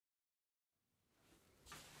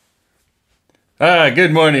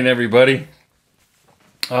Good morning, everybody.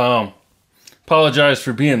 Apologize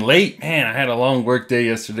for being late. Man, I had a long work day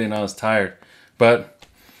yesterday and I was tired. But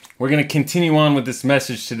we're going to continue on with this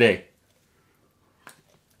message today.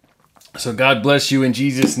 So God bless you in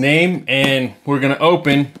Jesus' name. And we're going to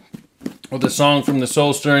open with a song from the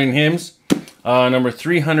Soul Stirring Hymns, number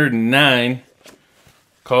 309,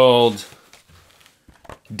 called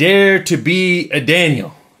Dare to Be a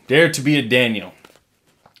Daniel. Dare to Be a Daniel.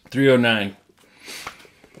 309.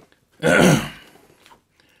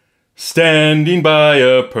 Standing by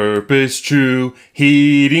a purpose true,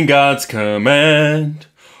 heeding God's command.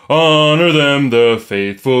 Honor them, the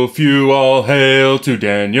faithful few, all hail to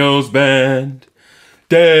Daniel's band.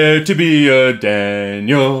 Dare to be a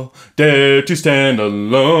Daniel, dare to stand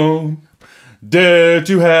alone. Dare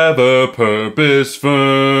to have a purpose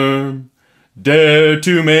firm, dare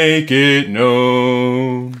to make it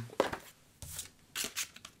known.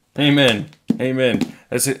 Amen. Amen.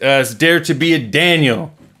 As dare to be a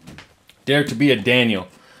Daniel. Dare to be a Daniel.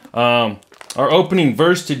 Our opening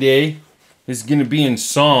verse today is going to be in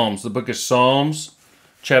Psalms, the book of Psalms,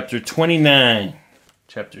 chapter 29.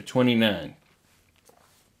 Chapter 29.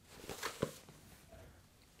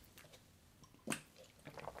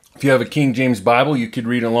 If you have a King James Bible, you could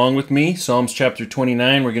read along with me. Psalms chapter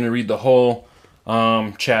 29. We're going to read the whole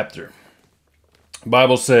chapter. The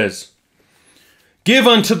Bible says, "Give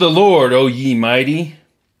unto the Lord, O ye mighty.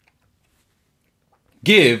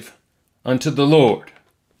 Give unto the Lord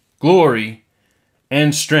glory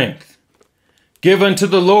and strength. Give unto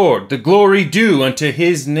the Lord the glory due unto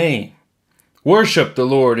his name. Worship the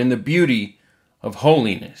Lord in the beauty of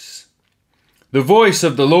holiness. The voice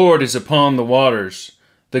of the Lord is upon the waters.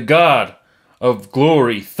 The God of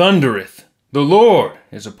glory thundereth. The Lord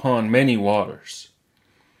is upon many waters.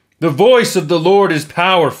 The voice of the Lord is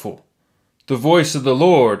powerful. The voice of the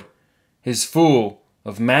Lord is full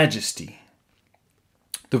of majesty.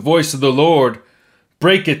 The voice of the Lord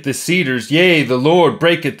breaketh the cedars. Yea, the Lord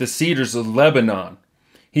breaketh the cedars of Lebanon.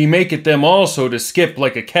 He maketh them also to skip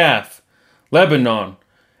like a calf. Lebanon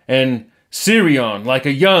and Sirion like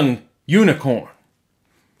a young unicorn.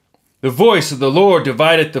 The voice of the Lord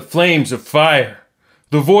divideth the flames of fire.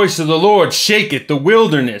 The voice of the Lord shaketh the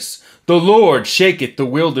wilderness. The Lord shaketh the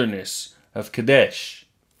wilderness of Kadesh.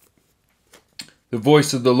 The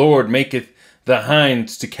voice of the Lord maketh the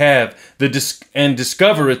hinds to calve, and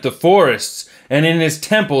discovereth the forests, and in his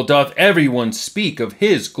temple doth everyone speak of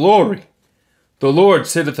his glory. The Lord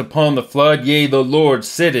sitteth upon the flood, yea, the Lord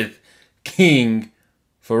sitteth king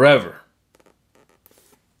forever.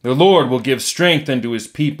 The Lord will give strength unto his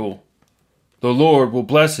people. The Lord will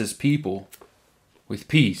bless his people with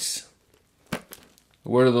peace." The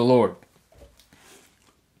word of the Lord.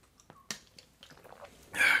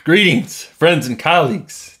 Greetings, friends and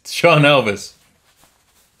colleagues. It's Sean Elvis.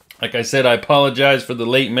 Like I said, I apologize for the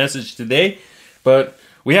late message today, but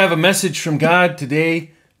we have a message from God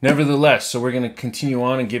today nevertheless, so we're going to continue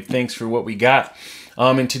on and give thanks for what we got.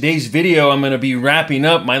 In today's video, I'm going to be wrapping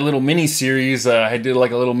up my little mini-series. I did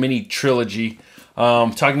like a little mini trilogy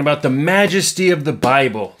talking about the majesty of the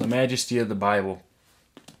Bible. The majesty of the Bible.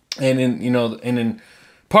 And in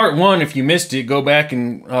part one, if you missed it, go back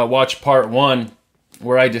and watch part one,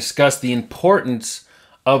 where I discuss the importance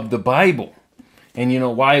of the Bible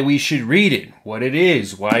and, why we should read it, what it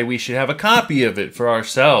is, why we should have a copy of it for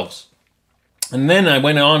ourselves. And then I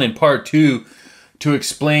went on in part two to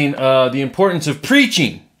explain the importance of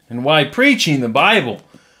preaching and why preaching the Bible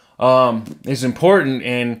is important.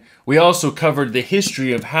 And we also covered the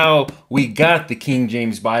history of how we got the King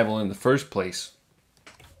James Bible in the first place.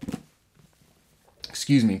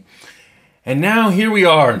 Excuse me. And now here we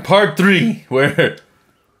are in part three, where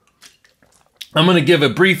I'm going to give a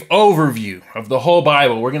brief overview of the whole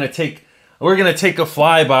Bible. We're going to take a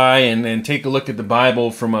flyby and take a look at the Bible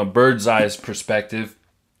from a bird's eye perspective.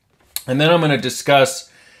 And then I'm going to discuss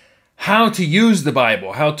how to use the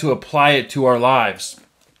Bible, how to apply it to our lives,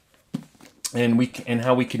 and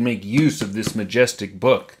how we can make use of this majestic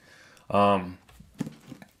book. So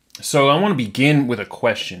I want to begin with a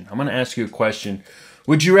question. I'm going to ask you a question.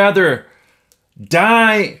 Would you rather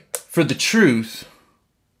die for the truth,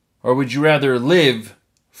 or would you rather live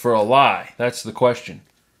for a lie? That's the question.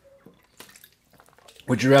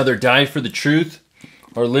 Would you rather die for the truth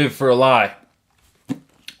or live for a lie?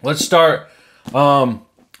 Let's start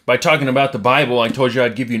by talking about the Bible. I told you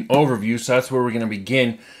I'd give you an overview, so that's where we're going to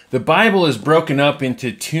begin. The Bible is broken up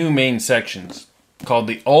into two main sections called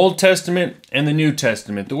the Old Testament and the New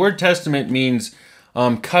Testament. The word testament means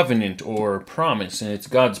covenant or promise, and it's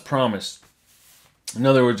God's promise. In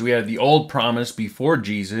other words, we have the old promise before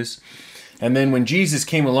Jesus, And then when Jesus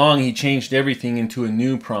came along, he changed everything into a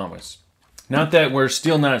new promise. Not that we're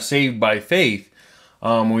still not saved by faith.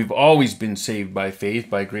 We've always been saved by faith,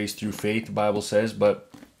 by grace through faith, the Bible says.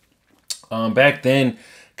 But back then,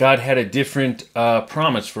 God had a different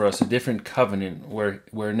promise for us, a different covenant,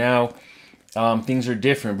 where now things are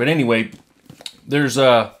different. But anyway, there's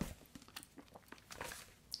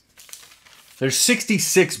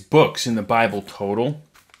 66 books in the Bible total.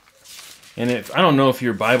 And I don't know if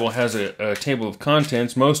your Bible has a table of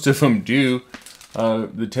contents. Most of them do.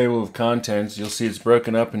 The table of contents, you'll see it's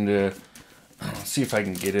broken up into, let's see if I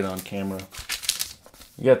can get it on camera.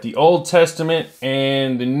 You got the Old Testament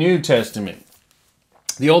and the New Testament.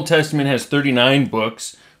 The Old Testament has 39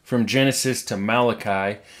 books from Genesis to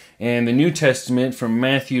Malachi, and the New Testament from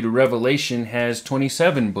Matthew to Revelation has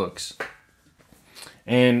 27 books.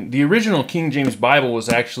 And the original King James Bible was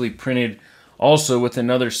actually printed also with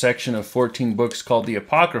another section of 14 books called the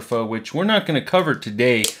Apocrypha, which we're not going to cover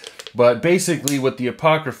today. But basically what the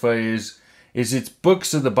Apocrypha is it's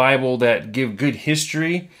books of the Bible that give good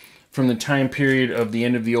history from the time period of the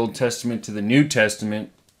end of the Old Testament to the New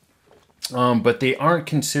Testament. But they aren't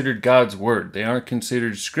considered God's Word. They aren't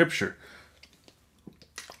considered Scripture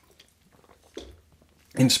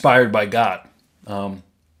inspired by God.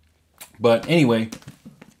 But anyway,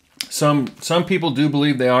 some people do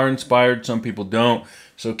believe they are inspired. Some people don't.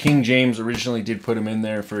 So King James originally did put them in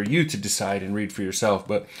there for you to decide and read for yourself.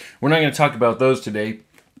 But we're not going to talk about those today.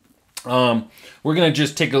 We're going to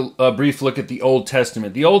just take a brief look at the Old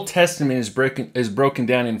Testament. The Old Testament is broken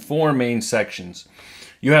down in 4 main sections.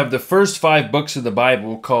 You have the first 5 books of the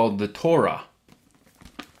Bible called the Torah.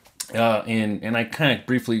 And I kind of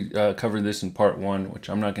briefly covered this in part 1, which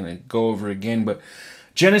I'm not going to go over again. But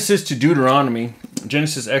Genesis to Deuteronomy,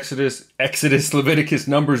 Genesis, Exodus, Leviticus,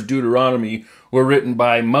 Numbers, Deuteronomy were written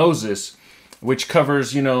by Moses, which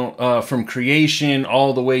covers, from creation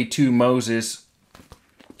all the way to Moses,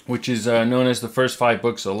 which is known as the first 5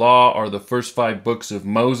 books of law, or the first 5 books of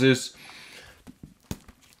Moses.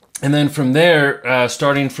 And then from there,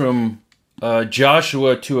 starting from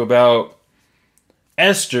Joshua to about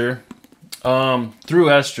Esther, through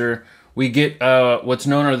Esther, we get what's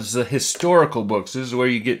known as the historical books. This is where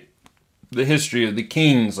you get the history of the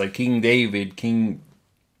kings, like King David, King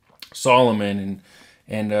Solomon,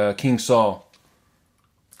 and King Saul.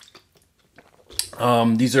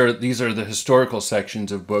 These are the historical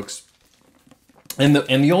sections of books. And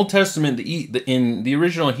the Old Testament, in the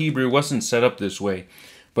original Hebrew, wasn't set up this way.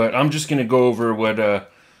 But I'm just going to go over what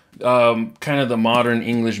kind of the modern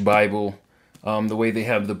English Bible, the way they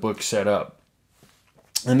have the book set up.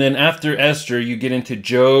 And then after Esther, you get into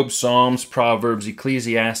Job, Psalms, Proverbs,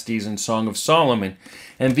 Ecclesiastes, and Song of Solomon.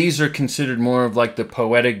 And these are considered more of like the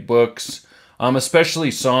poetic books,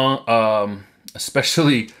 especially Psalms,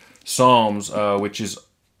 which is,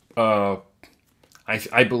 I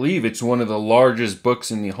believe it's one of the largest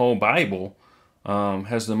books in the whole Bible.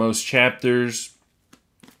 Has the most chapters.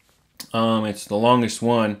 It's the longest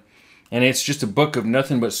one. And it's just a book of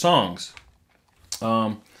nothing but songs.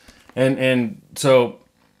 And so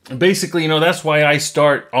basically, that's why I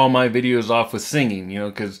start all my videos off with singing,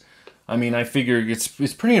 because I figure it's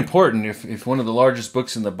pretty important. If one of the largest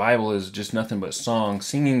books in the Bible is just nothing but songs,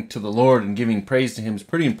 singing to the Lord and giving praise to Him is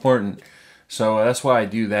pretty important. So that's why I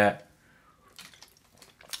do that.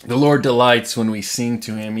 The Lord delights when we sing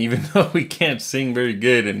to Him, even though we can't sing very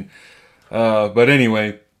good. But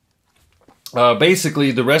anyway,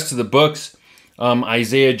 basically the rest of the books,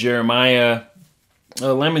 Isaiah, Jeremiah,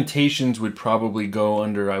 Lamentations would probably go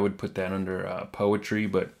under, I would put that under poetry,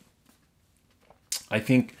 but I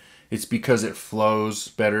think it's because it flows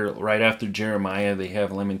better. Right after Jeremiah, they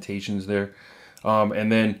have Lamentations there. And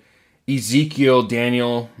then Ezekiel,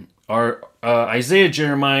 Daniel, Isaiah,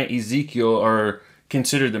 Jeremiah, Ezekiel are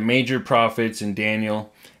considered the major prophets, in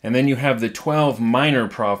Daniel. And then you have the 12 minor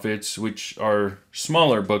prophets, which are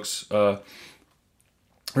smaller books,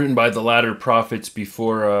 written by the latter prophets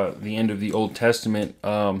before the end of the Old Testament,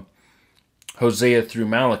 Hosea through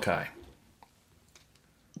Malachi.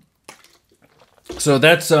 So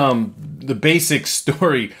that's the basic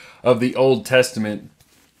story of the Old Testament.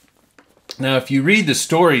 Now, if you read the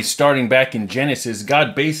story starting back in Genesis,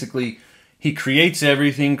 God basically, He creates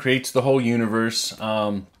everything, creates the whole universe,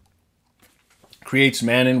 creates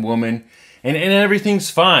man and woman, and everything's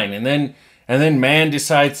fine. And then man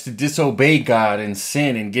decides to disobey God and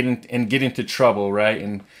sin and get into trouble, right?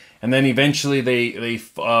 And then eventually they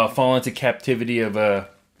fall into captivity of a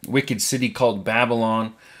wicked city called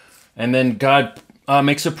Babylon. And then God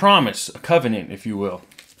makes a promise, a covenant, if you will,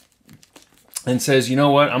 and says, you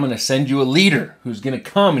know what? I'm going to send you a leader who's going to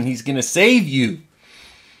come and he's going to save you.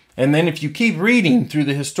 And then if you keep reading through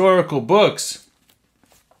the historical books,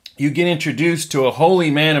 you get introduced to a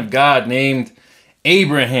holy man of God named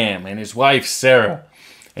Abraham and his wife Sarah.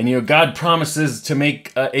 And God promises to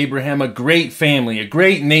make Abraham a great family, a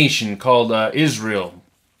great nation called Israel.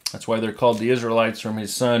 That's why they're called the Israelites, from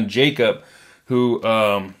his son Jacob, who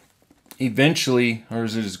eventually, or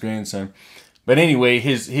is it his grandson? But anyway,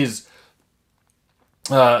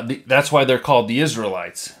 that's why they're called the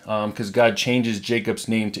Israelites, because God changes Jacob's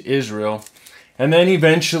name to Israel. And then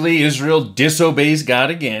eventually Israel disobeys God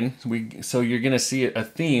again. So you're going to see a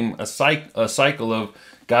theme, a cycle of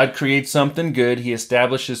God creates something good, he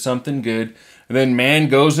establishes something good, and then man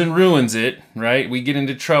goes and ruins it, right? We get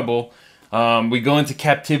into trouble. We go into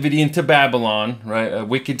captivity into Babylon, right? A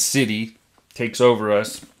wicked city takes over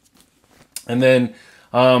us. And then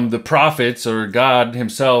the prophets, or God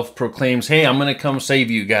himself, proclaims, hey, I'm going to come save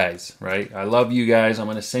you guys, right? I love you guys. I'm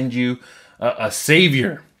going to send you a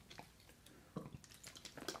savior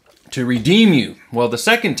to redeem you. Well, the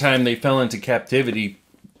second time they fell into captivity,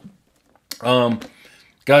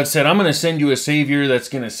 God said, I'm going to send you a savior that's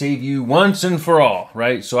going to save you once and for all,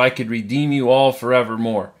 right? So I could redeem you all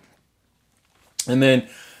forevermore. And then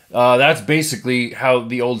that's basically how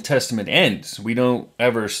the Old Testament ends. We don't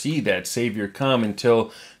ever see that Savior come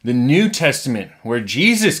until the New Testament, where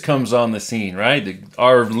Jesus comes on the scene, right?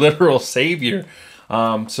 Our literal Savior.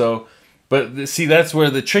 But see, that's where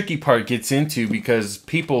the tricky part gets into, because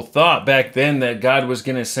people thought back then that God was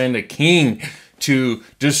going to send a king to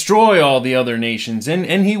destroy all the other nations.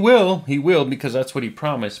 And he will, because that's what he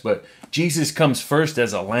promised. But Jesus comes first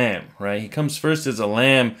as a lamb, right? He comes first as a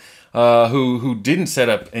lamb who didn't set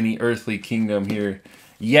up any earthly kingdom here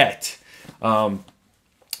yet. But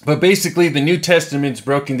basically, the New Testament's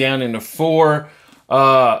broken down into 4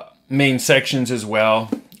 main sections as well.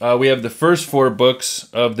 We have the first 4 books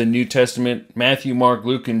of the New Testament, Matthew, Mark,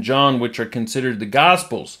 Luke, and John, which are considered the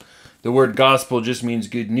Gospels. The word gospel just means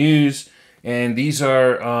good news. And these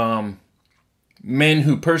are men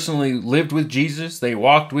who personally lived with Jesus. They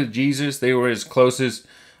walked with Jesus. They were his closest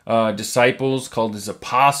disciples, called his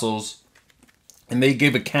apostles. And they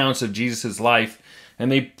give accounts of Jesus' life.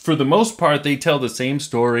 And they, for the most part, they tell the same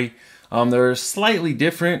story. They're slightly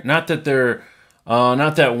different. Not that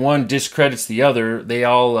one discredits the other. They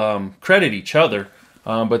all credit each other.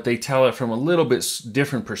 But they tell it from a little bit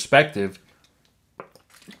different perspective.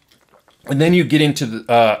 And then you get into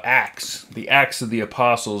the Acts of the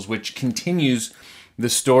Apostles, which continues the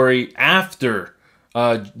story after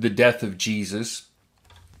the death of Jesus.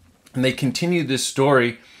 And they continue this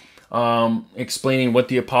story explaining what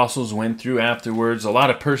the apostles went through afterwards. A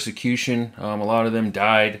lot of persecution. A lot of them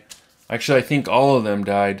died. Actually, I think all of them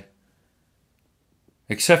died.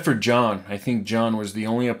 Except for John. I think John was the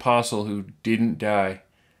only apostle who didn't die.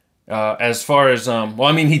 As far as,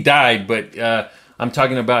 he died, but I'm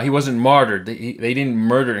talking about he wasn't martyred. They didn't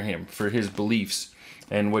murder him for his beliefs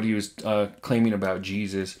and what he was claiming about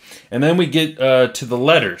Jesus. And then we get to the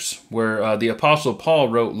letters, where the Apostle Paul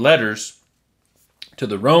wrote letters to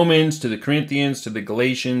the Romans, to the Corinthians, to the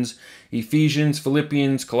Galatians, Ephesians,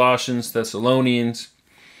 Philippians, Colossians, Thessalonians,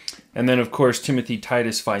 and then, of course, Timothy,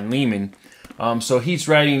 Titus, Philemon. So he's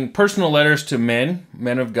writing personal letters to men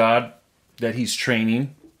of God that he's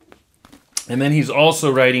training. And then he's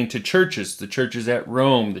also writing to churches, the churches at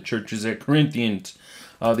Rome, the churches at Corinthians.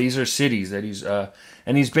 These are cities that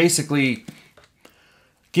he's basically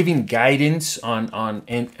giving guidance on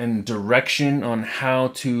and direction on how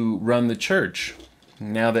to run the church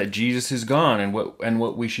now that Jesus is gone, and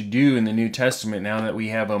what we should do in the New Testament now that we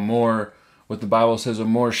have what the Bible says, a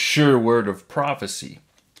more sure word of prophecy.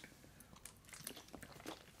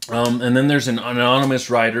 And then there's an anonymous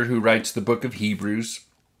writer who writes the book of Hebrews.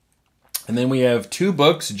 And then we have 2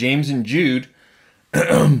 books, James and Jude,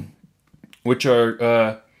 which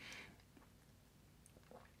are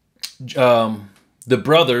the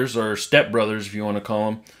brothers, or stepbrothers, if you want to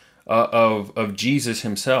call them, of Jesus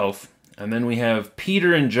himself. And then we have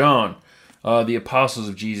Peter and John, the apostles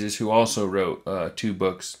of Jesus, who also wrote 2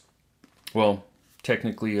 books. Well,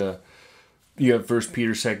 technically, you have 1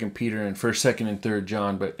 Peter, 2 Peter, and 1st, 2nd, and 3rd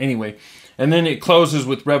John. But anyway, and then it closes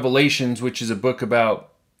with Revelations, which is a book about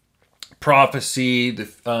prophecy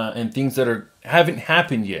and things that haven't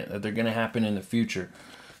happened yet, that they're going to happen in the future.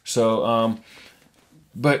 So,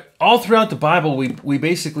 but all throughout the Bible, we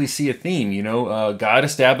basically see a theme. God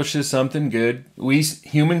establishes something good. We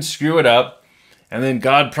humans screw it up, and then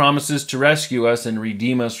God promises to rescue us and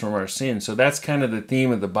redeem us from our sins. So that's kind of the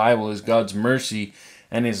theme of the Bible, is God's mercy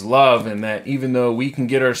and his love, and that even though we can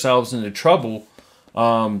get ourselves into trouble,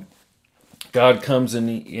 God comes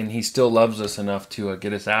and he still loves us enough to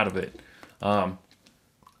get us out of it.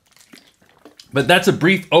 But that's a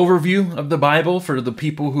brief overview of the Bible for the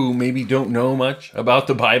people who maybe don't know much about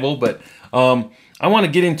the Bible. But I want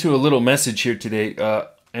to get into a little message here today.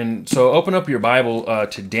 And so open up your Bible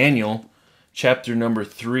to Daniel chapter number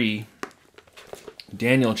 3.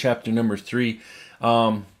 Daniel chapter number 3.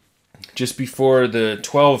 Just before the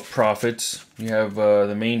 12 prophets, you have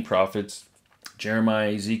the main prophets,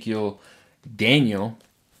 Jeremiah, Ezekiel, Daniel.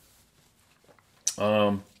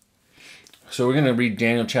 So we're going to read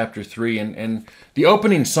Daniel chapter 3, and the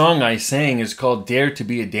opening song I sang is called "Dare to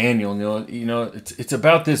be a Daniel." It's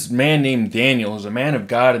about this man named Daniel, who's a man of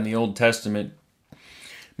God in the Old Testament.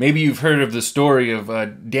 Maybe you've heard of the story of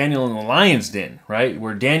Daniel in the lion's den, right?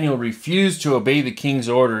 Where Daniel refused to obey the king's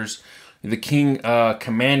orders. The king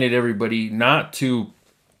commanded everybody not to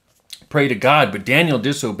pray to God, but Daniel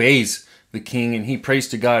disobeys the king, and he prays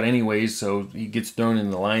to God anyways, so he gets thrown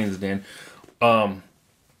in the lion's den.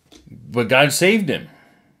 But God saved him.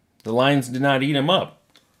 The lions did not eat him up.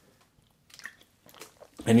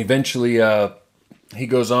 And eventually he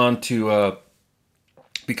goes on to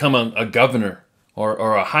become a governor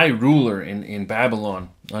or a high ruler in Babylon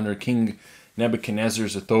under King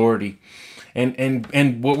Nebuchadnezzar's authority.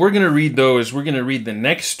 And what we're going to read, though, is we're going to read the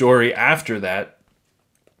next story after that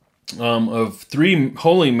of three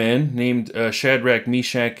holy men named Shadrach,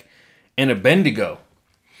 Meshach, and Abednego.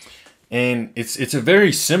 And it's a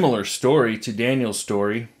very similar story to Daniel's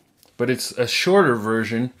story, but it's a shorter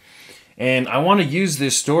version. And I want to use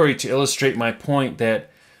this story to illustrate my point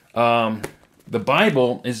that the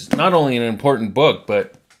Bible is not only an important book,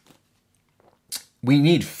 but we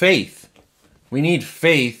need faith. We need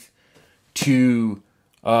faith to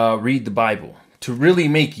read the Bible, to really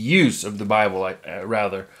make use of the Bible,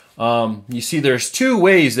 rather. You see, there's two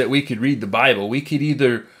ways that we could read the Bible. We could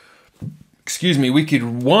either... we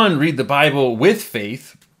could, one, read the Bible with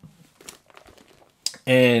faith,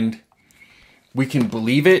 and we can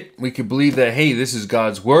believe it. We could believe that, hey, this is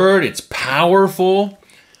God's word, it's powerful.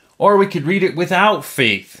 Or we could read it without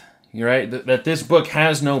faith, right? That this book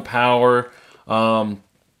has no power.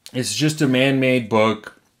 It's just a man-made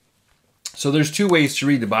book. So there's two ways to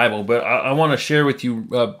read the Bible, but I want to share with you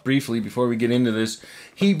briefly before we get into this.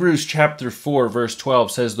 Hebrews chapter 4, verse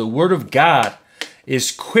 12 says, "The word of God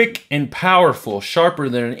is quick and powerful, sharper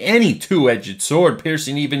than any two-edged sword,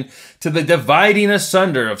 piercing even to the dividing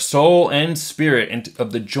asunder of soul and spirit and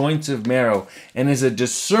of the joints of marrow, and is a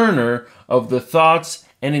discerner of the thoughts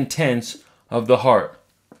and intents of the heart."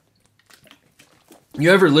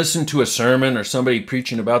 You ever listen to a sermon or somebody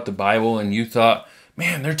preaching about the Bible and you thought,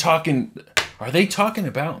 man, are they talking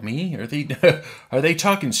about me? Are they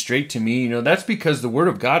talking straight to me? That's because the Word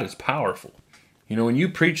of God is powerful. When you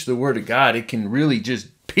preach the Word of God, it can really just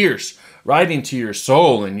pierce right into your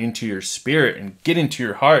soul and into your spirit and get into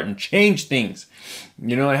your heart and change things.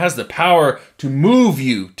 It has the power to move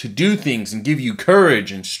you to do things and give you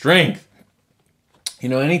courage and strength.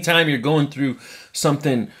 Anytime you're going through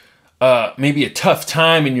something, maybe a tough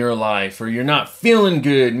time in your life, or you're not feeling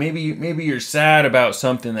good, maybe you're sad about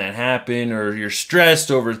something that happened, or you're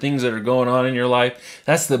stressed over things that are going on in your life,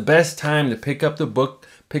 that's the best time to pick up the book,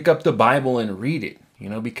 pick up the Bible and read it,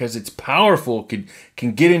 because it's powerful,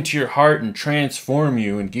 can get into your heart and transform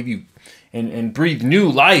you and give you, and breathe new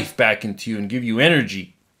life back into you and give you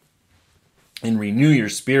energy and renew your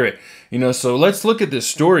spirit. So let's look at this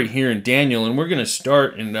story here in Daniel, and we're going to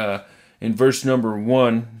start in verse number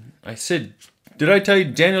 1. Did I tell you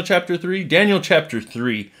Daniel chapter 3? Daniel chapter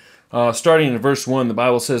 3, starting in verse 1, the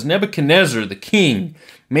Bible says, "Nebuchadnezzar the king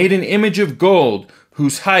made an image of gold,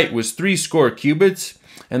 whose height was 80 cubits,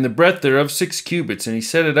 and the breadth thereof 6 cubits, and he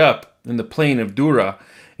set it up in the plain of Dura,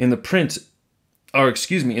 in the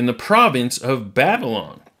province of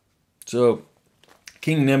Babylon." So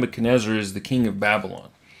King Nebuchadnezzar is the king of Babylon.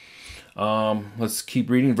 Let's keep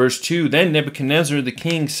reading. Verse 2, "Then Nebuchadnezzar the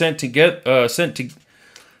king sent to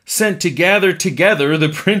gather together the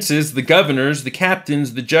princes, the governors, the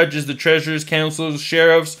captains, the judges, the treasurers, counselors,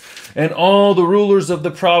 sheriffs, and all the rulers of the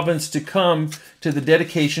province to come to the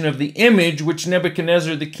dedication of the image which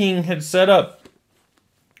Nebuchadnezzar the king had set up."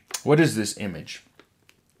 What is this image?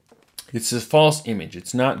 It's a false image.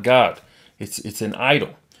 It's not God. It's an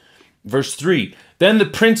idol. Verse 3, "Then the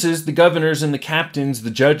princes, the governors, and the captains, the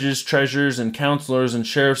judges, treasurers, and counselors, and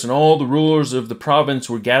sheriffs, and all the rulers of the province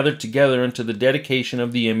were gathered together unto the dedication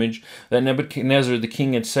of the image that Nebuchadnezzar the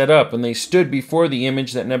king had set up. And they stood before the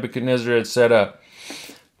image that Nebuchadnezzar had set up.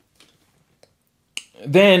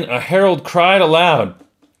 Then a herald cried aloud,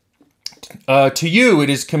 to you it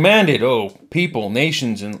is commanded, O people,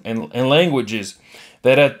 nations, and languages,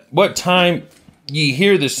 that at what time ye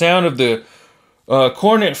hear the sound of the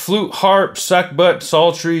cornet, flute, harp, sackbut,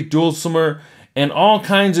 psaltery, dulcimer, and all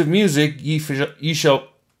kinds of music,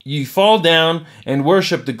 ye fall down and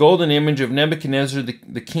worship the golden image of Nebuchadnezzar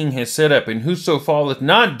the king has set up. And whoso falleth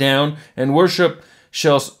not down and worship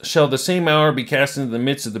shall the same hour be cast into the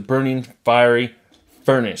midst of the burning fiery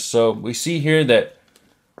furnace. So we see here that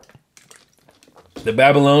the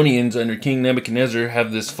Babylonians under King Nebuchadnezzar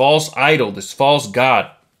have this false idol, this false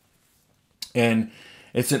god. And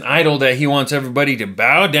it's an idol that he wants everybody to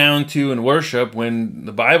bow down to and worship, when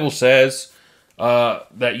the Bible says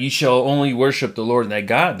that ye shall only worship the Lord thy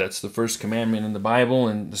God. That's the first commandment in the Bible.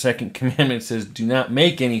 And the second commandment says, do not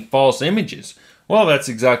make any false images. Well, that's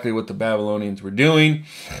exactly what the Babylonians were doing.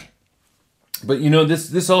 But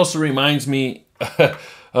this also reminds me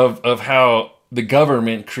of how the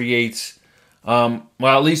government creates, well,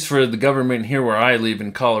 at least for the government here where I live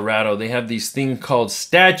in Colorado, they have these things called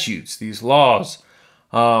statutes, these laws.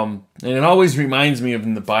 And it always reminds me of,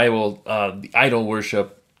 in the Bible, the idol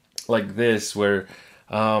worship like this, where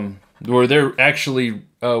they're actually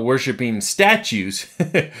worshiping statues.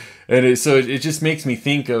 And so it just makes me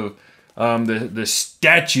think of the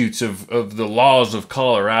statutes of the laws of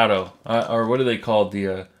Colorado, or what are they called?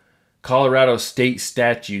 The Colorado state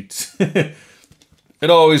statutes. It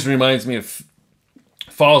always reminds me of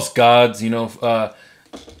false gods.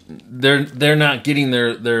 They're not getting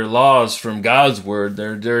their laws from God's word.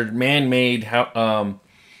 They're man-made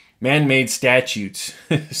statutes,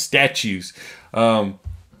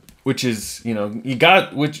 which is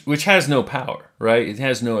which has no power, right? It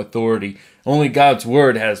has no authority. Only God's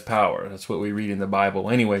word has power. That's what we read in the Bible.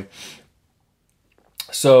 Anyway,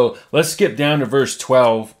 so let's skip down to verse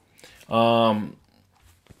 12, and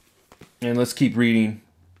let's keep reading.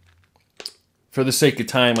 For the sake of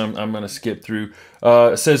time, I'm going to skip through.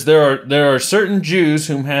 It says, there are certain Jews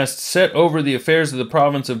whom hast set over the affairs of the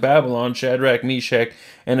province of Babylon, Shadrach, Meshach,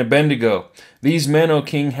 and Abednego. These men, O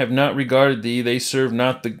king, have not regarded thee. They serve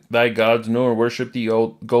not thy gods, nor worship the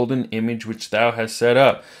old golden image which thou hast set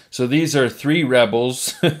up. So these are three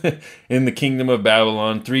rebels in the kingdom of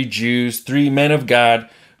Babylon, 3 Jews, 3 men of God,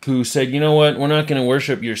 who said, you know what, we're not going to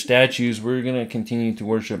worship your statues. We're going to continue to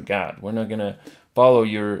worship God. We're not going to follow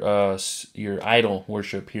your idol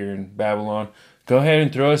worship here in Babylon. Go ahead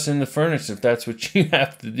and throw us in the furnace if that's what you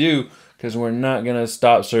have to do, because we're not going to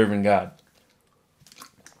stop serving God.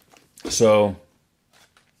 So,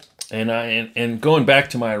 and going back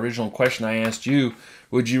to my original question I asked you,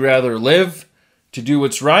 would you rather live to do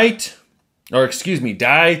what's right, or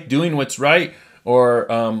die doing what's right, or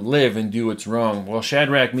live and do what's wrong? Well,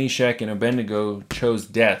 Shadrach, Meshach, and Abednego chose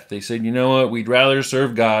death. They said, you know what, we'd rather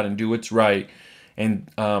serve God and do what's right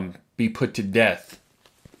and be put to death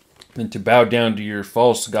than to bow down to your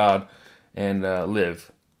false god and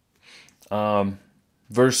live.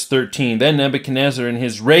 Verse 13, then Nebuchadnezzar in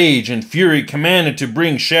his rage and fury commanded to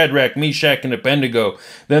bring Shadrach, Meshach, and Abednego.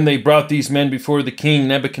 Then they brought these men before the king.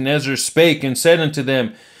 Nebuchadnezzar spake and said unto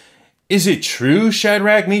them, is it true,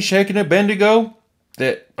 Shadrach, Meshach, and Abednego,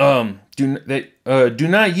 that do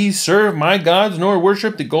not ye serve my gods, nor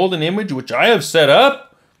worship the golden image which I have set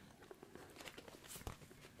up?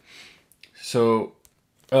 So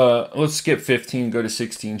let's skip 15, go to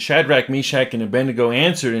 16. Shadrach, Meshach, and Abednego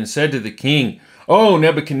answered and said to the king, O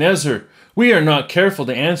Nebuchadnezzar, we are not careful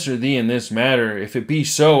to answer thee in this matter. If it be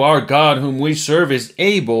so, our God whom we serve is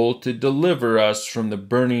able to deliver us from the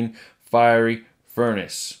burning fiery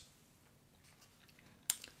furnace.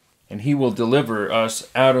 And he will deliver us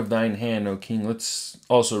out of thine hand, O king. Let's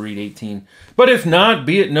also read 18. But if not,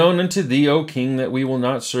 be it known unto thee, O king, that we will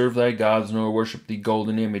not serve thy gods, nor worship the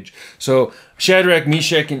golden image. So Shadrach,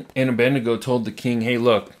 Meshach, and Abednego told the king, hey,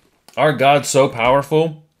 look, our God's so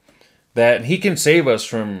powerful that he can save us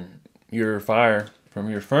from your fire, from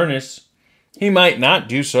your furnace. He might not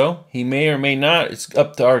do so. He may or may not. It's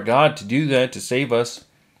up to our God to do that, to save us.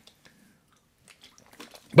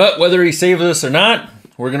 But whether he saves us or not,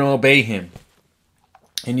 we're going to obey him.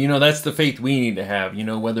 And that's the faith we need to have.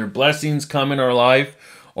 Whether blessings come in our life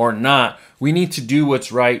or not, we need to do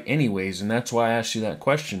what's right anyways. And that's why I asked you that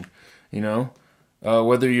question.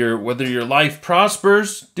 Whether your life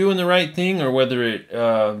prospers doing the right thing, or whether it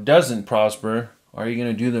doesn't prosper, are you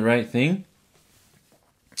going to do the right thing?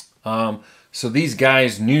 So these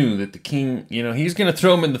guys knew that the king, he's going to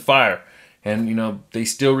throw them in the fire. And, they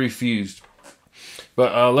still refused.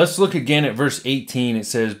 But let's look again at verse 18. It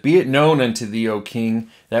says, be it known unto thee, O king,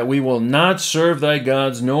 that we will not serve thy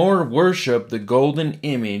gods, nor worship the golden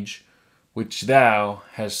image which thou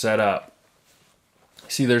hast set up.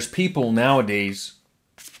 See, there's people nowadays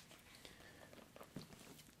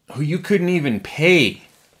who you couldn't even pay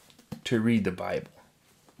to read the Bible.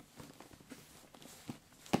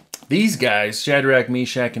 These guys, Shadrach,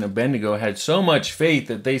 Meshach, and Abednego, had so much faith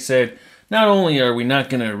that they said, not only are we not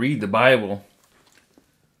going to read the Bible,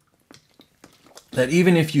 that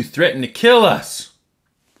even if you threaten to kill us,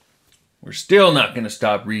 we're still not going to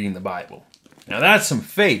stop reading the Bible. Now that's some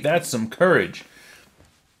faith. That's some courage.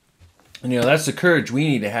 And that's the courage we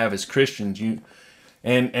need to have as Christians.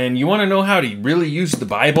 And you want to know how to really use the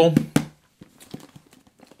Bible?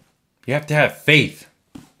 You have to have faith.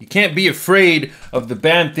 You can't be afraid of the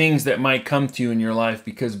bad things that might come to you in your life,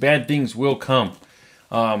 because bad things will come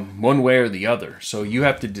one way or the other. So you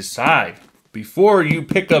have to decide before you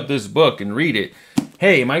pick up this book and read it,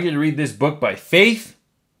 hey, am I going to read this book by faith?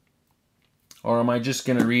 Or am I just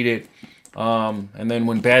going to read it and then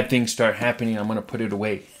when bad things start happening, I'm going to put it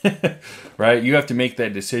away? Right? You have to make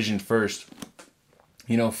that decision first.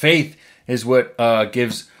 Faith is what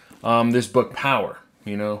gives this book power.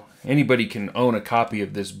 Anybody can own a copy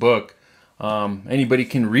of this book. Anybody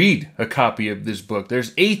can read a copy of this book.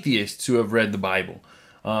 There's atheists who have read the Bible,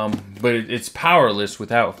 but it's powerless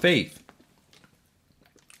without faith.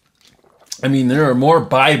 I mean, there are more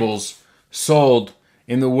Bibles sold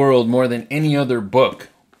in the world more than any other book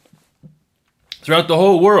throughout the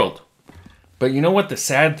whole world. But you know what the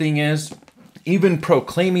sad thing is? Even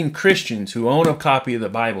proclaiming Christians who own a copy of the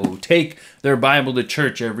Bible, who take their Bible to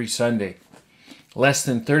church every Sunday, less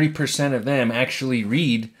than 30% of them actually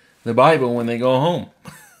read the Bible when they go home.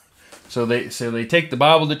 So they take the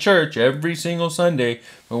Bible to church every single Sunday,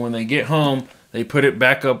 but when they get home, they put it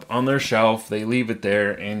back up on their shelf. They leave it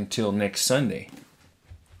there until next Sunday.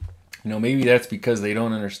 Maybe that's because they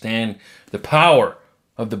don't understand the power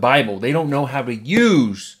of the Bible. They don't know how to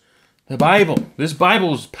use the Bible. This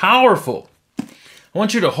Bible is powerful. I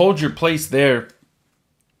want you to hold your place there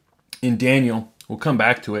in Daniel. We'll come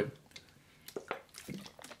back to it.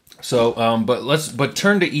 So, but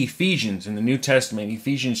turn to Ephesians in the New Testament,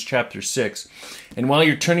 Ephesians chapter 6. And while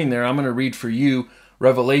you're turning there, I'm going to read for you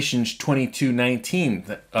Revelations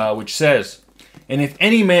 22:19, which says, "And if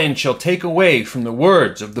any man shall take away from the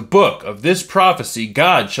words of the book of this prophecy,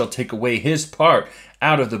 God shall take away his part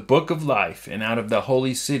out of the book of life and out of the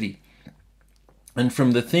holy city, and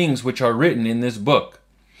from the things which are written in this book."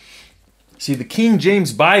 See, the King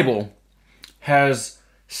James Bible has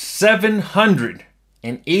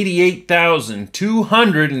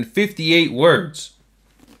 788,258 words,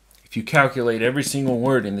 if you calculate every single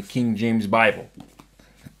word in the King James Bible.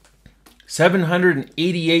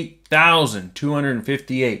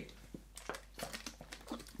 788,258.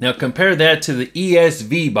 Now compare that to the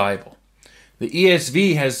ESV Bible. The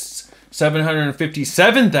ESV has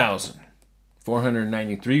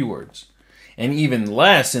 757,493 words. And even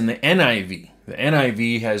less in the NIV. The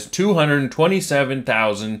NIV has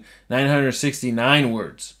 227,969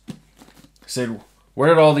 words. I said, where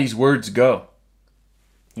did all these words go?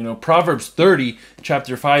 Proverbs 30,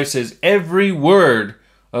 chapter 5 says, "Every word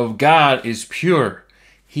of God is pure.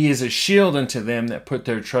 He is a shield unto them that put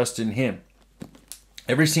their trust in him."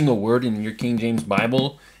 Every single word in your King James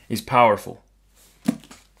Bible is powerful.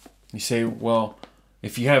 You say, well,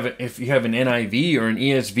 if you have an NIV or an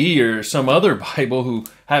ESV or some other Bible who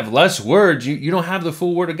have less words, you don't have the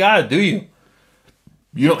full Word of God, do you?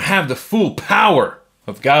 You don't have the full power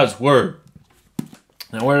of God's Word.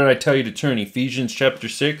 Now, where did I tell you to turn? Ephesians chapter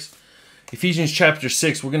 6. Ephesians chapter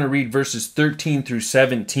 6, we're going to read verses 13 through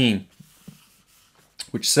 17,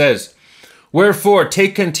 which says, "Wherefore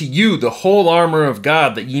take unto you the whole armor of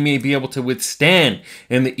God, that ye may be able to withstand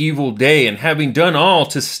in the evil day, and having done all,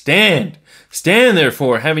 to stand. Stand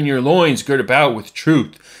therefore, having your loins girt about with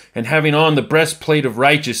truth, and having on the breastplate of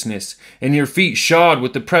righteousness, and your feet shod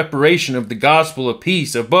with the preparation of the gospel of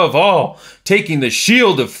peace. Above all, taking the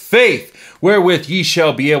shield of faith, wherewith ye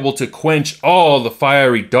shall be able to quench all the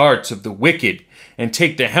fiery darts of the wicked, and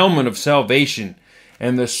take the helmet of salvation,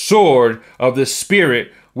 and the sword of the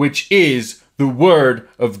Spirit, which is the word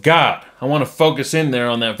of God." I want to focus in there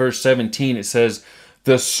on that verse 17. It says,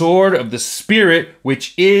 "The sword of the Spirit,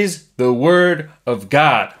 which is the word of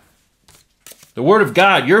God." The word of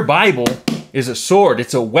God, your Bible, is a sword.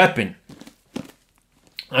 It's a weapon.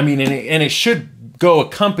 I mean, and it should go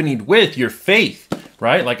accompanied with your faith,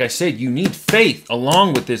 right? Like I said, you need faith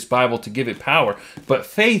along with this Bible to give it power. But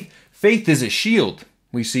faith is a shield.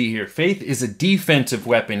 We see here, faith is a defensive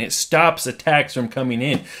weapon. It stops attacks from coming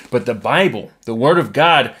in. But the Bible, the Word of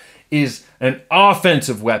God, is an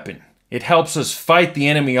offensive weapon. It helps us fight the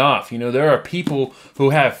enemy off. There are people who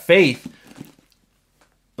have faith.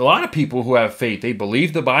 A lot of people who have faith, they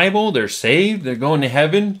believe the Bible, they're saved, they're going to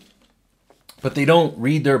heaven, but they don't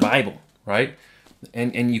read their Bible, right?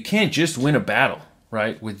 And you can't just win a battle,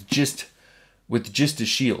 right, with just with just a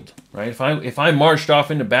shield, right? If I marched off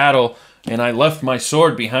into battle and I left my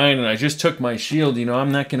sword behind and I just took my shield,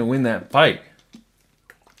 I'm not going to win that fight.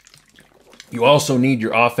 You also need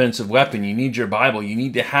your offensive weapon. You need your Bible. You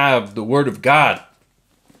need to have the Word of God.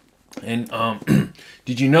 And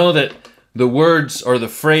did you know that the words or the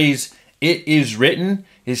phrase, "it is written,"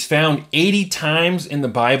 is found 80 times in the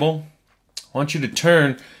Bible? I want you to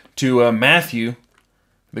turn to Matthew,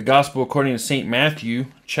 the Gospel according to St. Matthew,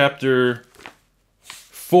 chapter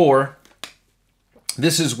 4.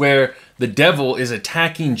 This is where the devil is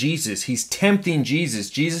attacking Jesus. He's tempting Jesus.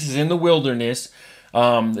 Jesus is in the wilderness.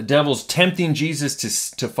 The devil's tempting Jesus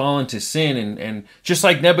to fall into sin. And just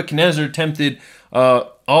like Nebuchadnezzar tempted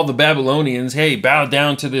all the Babylonians, hey, bow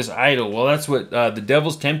down to this idol. Well, that's what the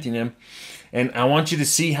devil's tempting him. And I want you to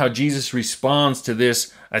see how Jesus responds to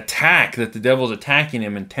this attack that the devil's attacking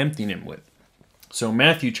him and tempting him with. So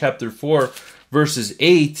Matthew chapter 4, verses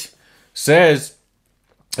 8 says,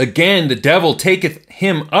 "Again the devil taketh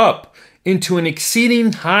him up into an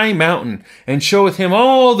exceeding high mountain, and showeth him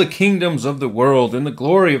all the kingdoms of the world, and the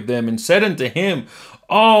glory of them, and said unto him,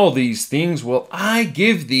 All these things will I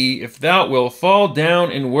give thee, if thou wilt fall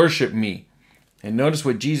down and worship me." And notice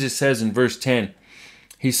what Jesus says in verse 10.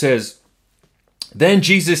 He says, "Then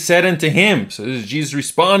Jesus said unto him," so this is Jesus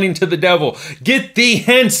responding to the devil, "Get thee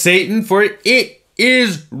hence, Satan, for it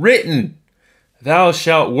is written, Thou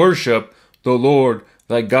shalt worship the Lord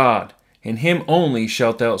thy God, and him only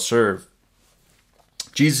shalt thou serve."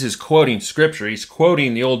 Jesus is quoting Scripture. He's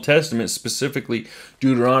quoting the Old Testament, specifically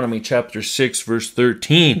Deuteronomy chapter 6, verse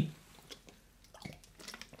 13,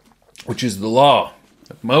 which is the law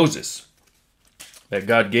of Moses that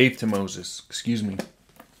God gave to Moses. Excuse me.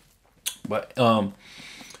 But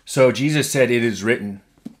so Jesus said, "It is written."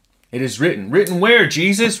 It is written. Written where,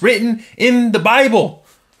 Jesus? Written in the Bible.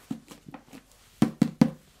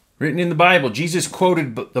 Written in the Bible. Jesus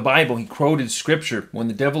quoted the Bible. He quoted Scripture. When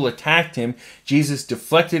the devil attacked him, Jesus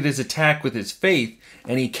deflected his attack with his faith,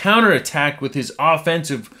 and he counterattacked with his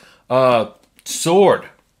offensive sword,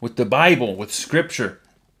 with the Bible, with Scripture.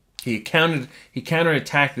 He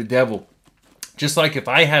counterattacked the devil. Just like if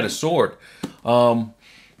I had a sword,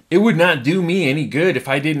 it would not do me any good if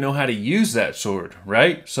I didn't know how to use that sword,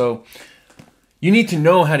 right? So you need to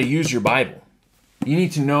know how to use your Bible. You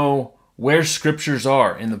need to know where scriptures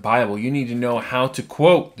are in the Bible. You need to know how to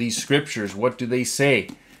quote these scriptures. What do they say?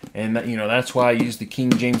 And that's why I use the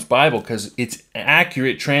King James Bible, because it's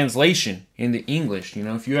accurate translation in the English.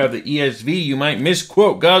 If you have the ESV, you might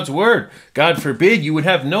misquote God's word. God forbid, you would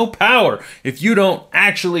have no power if you don't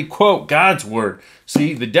actually quote God's word.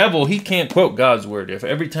 See, the devil, he can't quote God's word. If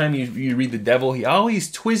every time you read the devil, he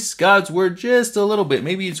always twists God's word just a little bit.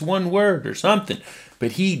 Maybe it's one word or something.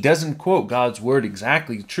 But he doesn't quote God's word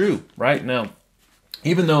exactly true right now.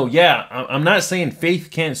 Even though, I'm not saying faith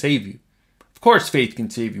can't save you. Of course faith can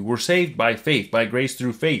save you. We're saved by faith, by grace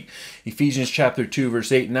through faith. Ephesians chapter 2,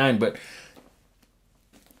 verse 8 and 9. But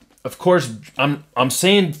of course, I'm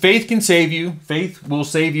saying faith can save you. Faith will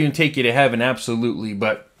save you and take you to heaven, absolutely.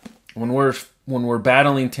 But when we're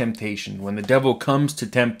battling temptation, when the devil comes to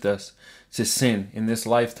tempt us to sin in this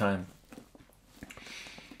lifetime,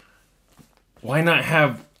 why not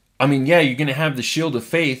have, you're going to have the shield of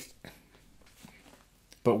faith,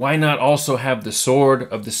 but why not also have the sword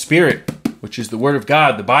of the Spirit, which is the Word of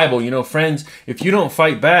God, the Bible? Friends, if you don't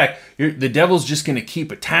fight back, the devil's just going to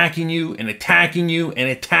keep attacking you and attacking you and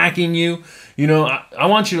attacking you. I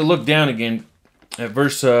want you to look down again at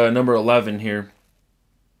verse number 11 here.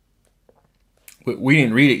 We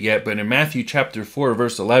didn't read it yet, but in Matthew chapter 4,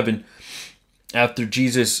 verse 11, after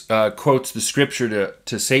Jesus quotes the scripture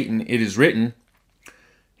to Satan, "It is written,"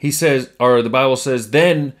 he says, or the Bible says,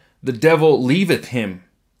 "Then the devil leaveth him,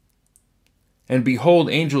 and behold,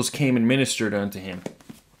 angels came and ministered unto him."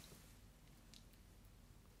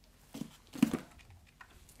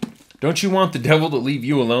 Don't you want the devil to leave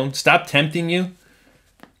you alone? Stop tempting you.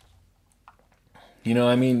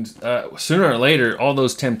 Sooner or later, all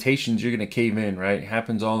those temptations, you're going to cave in, right? It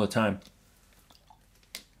happens all the time.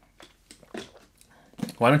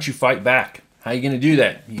 Why don't you fight back? How are you going to do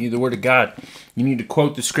that? You need the Word of God. You need to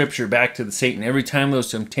quote the Scripture back to the Satan. Every time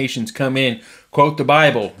those temptations come in, quote the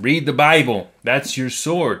Bible. Read the Bible. That's your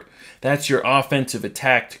sword. That's your offensive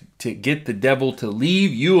attack to get the devil to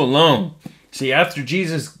leave you alone. See, after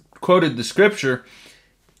Jesus quoted the Scripture,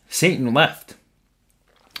 Satan left.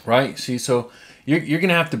 Right? See, so you're going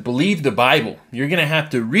to have to believe the Bible. You're going to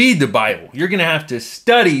have to read the Bible. You're going to have to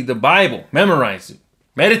study the Bible. Memorize it.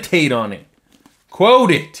 Meditate on it.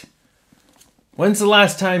 Quote it. When's the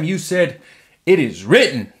last time you said, "It is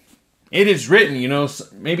written"? It is written.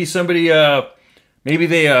 Maybe somebody, maybe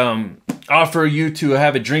they offer you to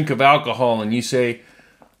have a drink of alcohol and you say,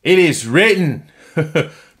 "It is written,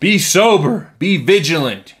 be sober, be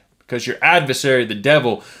vigilant, because your adversary, the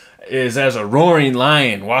devil, is as a roaring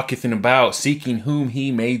lion, walketh about, seeking whom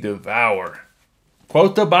he may devour."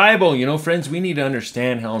 Quote the Bible. You know, friends, we need to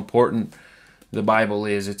understand how important the Bible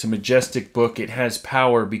is. It's a majestic book. It has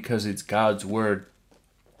power because it's God's word.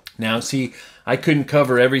 Now, see, I couldn't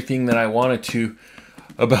cover everything that I wanted to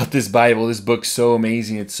about this Bible. This book's so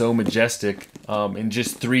amazing. It's so majestic in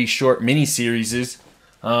just 3 short mini-series.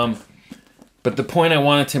 But the point I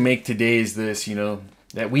wanted to make today is this,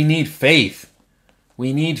 that we need faith.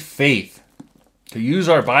 We need faith to use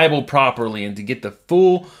our Bible properly and to get the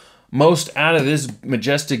full most out of this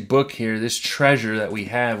majestic book here, this treasure that we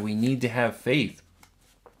have. We need to have faith.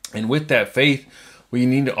 And with that faith, we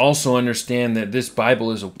need to also understand that this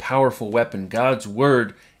Bible is a powerful weapon. God's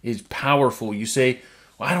word is powerful. You say,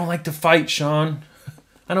 "Well, I don't like to fight, Sean.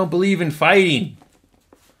 I don't believe in fighting."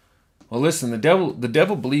 Well, listen, the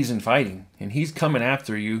devil believes in fighting, and he's coming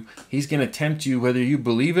after you. He's going to tempt you whether you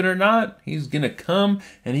believe it or not. He's going to come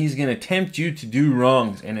and he's going to tempt you to do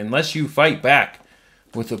wrongs. And unless you fight back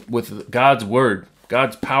with God's word,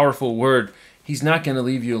 God's powerful word, he's not going to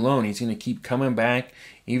leave you alone. He's going to keep coming back.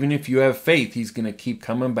 Even if you have faith, he's going to keep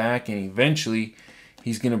coming back, and eventually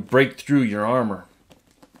he's going to break through your armor.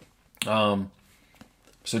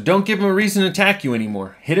 So don't give him a reason to attack you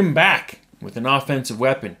anymore. Hit him back with an offensive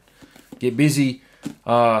weapon. Get busy.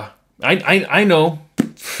 I know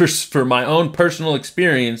for my own personal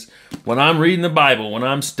experience, when I'm reading the Bible, when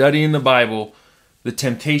I'm studying the Bible, the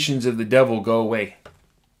temptations of the devil go away.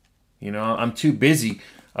 I'm too busy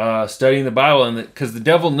studying the Bible, and because the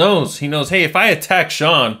devil knows, he knows, hey, if I attack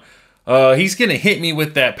Sean, he's going to hit me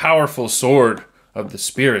with that powerful sword of the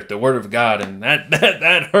Spirit, the Word of God, and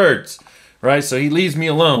that hurts, right? So he leaves me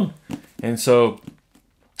alone. And so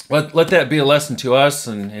let that be a lesson to us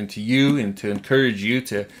and to you, and to encourage you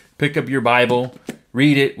to pick up your Bible,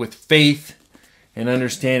 read it with faith, and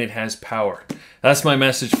understand it has power. That's my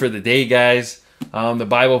message for the day, guys. The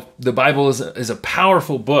Bible is a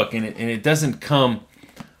powerful book, and it doesn't come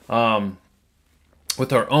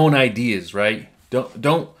with our own ideas, right?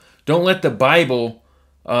 Don't let the Bible,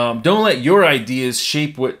 don't let your ideas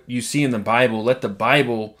shape what you see in the Bible. Let the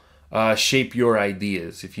Bible shape your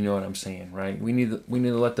ideas, if you know what I'm saying, right? We need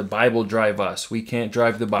to let the Bible drive us. We can't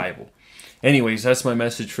drive the Bible. Anyways, that's my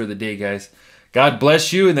message for the day, guys. God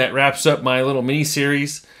bless you, and that wraps up my little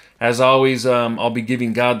mini-series. As always, I'll be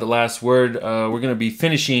giving God the last word. We're going to be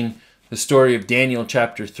finishing the story of Daniel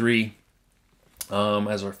chapter 3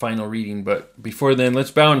 as our final reading. But before then,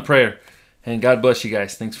 let's bow in prayer. And God bless you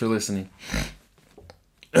guys. Thanks for listening.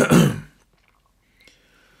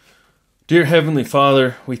 Dear Heavenly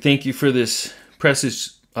Father, we thank you for this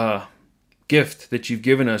precious gift that you've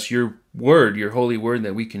given us, your word, your holy word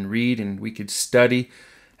that we can read and we could study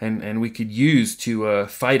and we could use to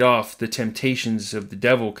fight off the temptations of the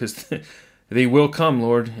devil, because they will come,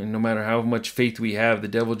 Lord, and no matter how much faith we have, the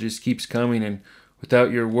devil just keeps coming, and without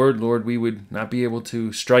your word, Lord, we would not be able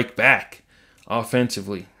to strike back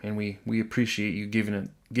offensively, and we appreciate you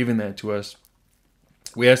giving that to us.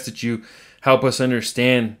 We ask that you help us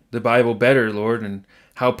understand the Bible better, Lord, and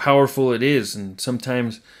how powerful it is. And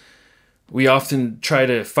sometimes we often try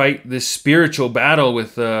to fight this spiritual battle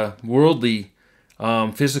with worldly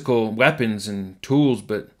physical weapons and tools,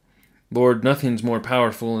 but Lord, nothing's more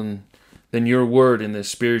powerful than your word in this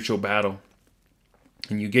spiritual battle.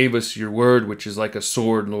 And you gave us your word, which is like a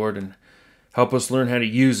sword, Lord, and help us learn how to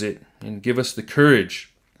use it and give us the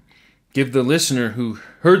courage. Give the listener who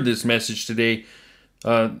heard this message today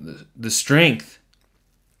the strength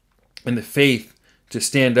and the faith to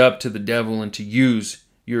stand up to the devil and to use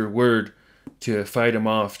your word to fight him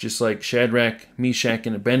off, just like Shadrach, Meshach,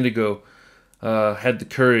 and Abednego had the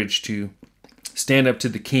courage to stand up to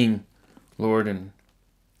the king, Lord, and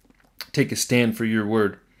take a stand for your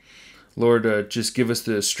word. Lord, just give us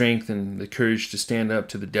the strength and the courage to stand up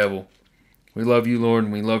to the devil. We love you, Lord,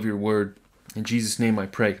 and we love your word. In Jesus' name I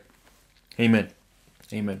pray. Amen.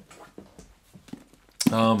 Amen.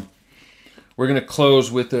 We're going to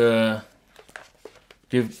close with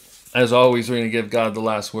as always, we're going to give God the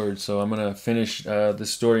last word. So I'm going to finish the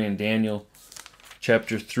story in Daniel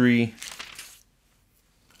chapter 3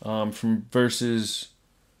 from verses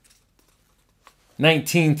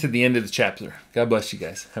 19 to the end of the chapter. God bless you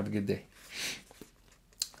guys. Have a good day.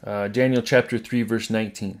 Daniel chapter 3 verse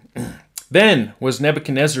 19. Then was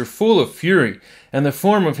Nebuchadnezzar full of fury, and the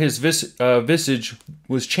form of his visage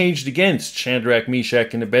was changed against Shadrach,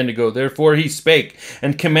 Meshach, and Abednego. Therefore he spake,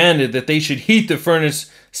 and commanded that they should heat the furnace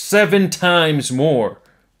 7 times more.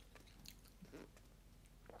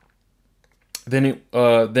 then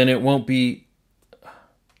it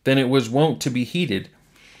was wont to be heated.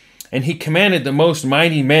 And he commanded the most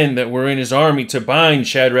mighty men that were in his army to bind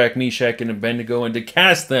Shadrach, Meshach, and Abednego, and to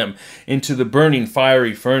cast them into the burning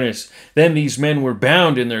fiery furnace. Then these men were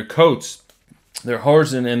bound in their coats, their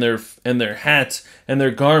hosen, and their hats, and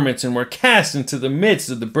their garments, and were cast into the midst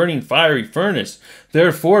of the burning fiery furnace.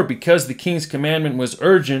 Therefore, because the king's commandment was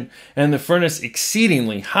urgent, and the furnace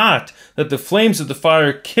exceedingly hot, that the flames of the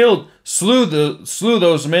fire slew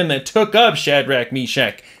those men that took up Shadrach,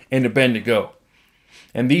 Meshach, and Abednego.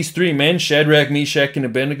 And these three men, Shadrach, Meshach, and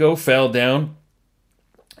Abednego, fell down,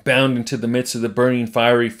 bound into the midst of the burning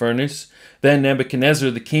fiery furnace. Then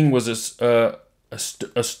Nebuchadnezzar the king was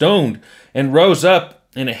astonished, and rose up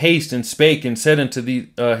in a haste, and spake, and said unto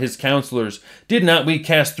his counselors, Did not we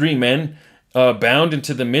cast three men bound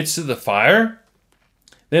into the midst of the fire?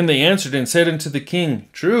 Then they answered and said unto the king,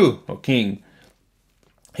 True, O king.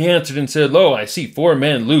 He answered and said, Lo, I see 4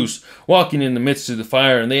 men loose, walking in the midst of the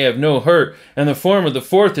fire, and they have no hurt, and the form of the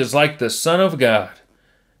fourth is like the Son of God.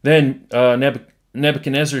 Then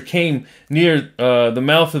Nebuchadnezzar came near the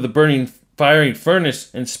mouth of the burning fiery furnace,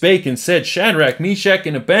 and spake and said, Shadrach, Meshach,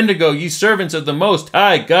 and Abednego, ye servants of the Most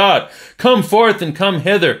High God, come forth and come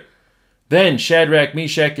hither. Then Shadrach,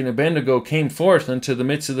 Meshach, and Abednego came forth unto the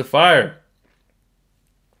midst of the fire.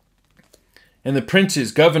 And the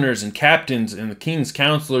princes, governors, and captains, and the king's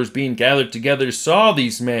counselors being gathered together, saw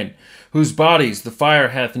these men, whose bodies the fire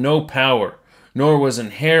hath no power, nor was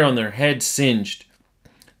an hair on their heads singed,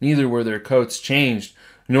 neither were their coats changed,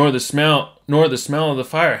 nor the smell of the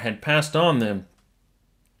fire had passed on them.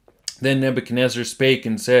 Then Nebuchadnezzar spake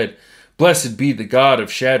and said, Blessed be the God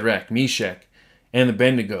of Shadrach, Meshach, and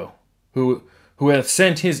Abednego, who hath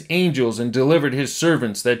sent his angels and delivered his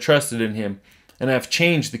servants that trusted in him, and have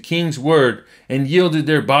changed the king's word, and yielded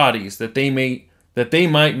their bodies, that they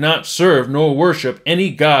might not serve nor worship any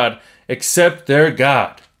god except their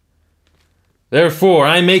God. Therefore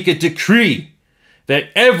I make a decree that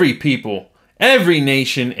every people, every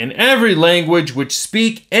nation, and every language which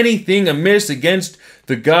speak anything amiss against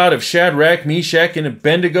the God of Shadrach, Meshach, and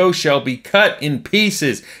Abednego shall be cut in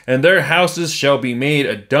pieces, and their houses shall be made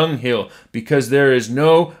a dunghill, because there is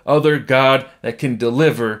no other God that can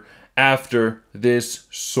deliver after this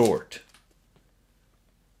sort.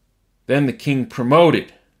 Then the king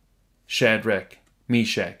promoted Shadrach,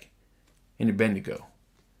 Meshach, and Abednego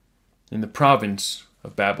in the province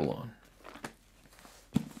of Babylon.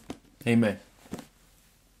 Amen.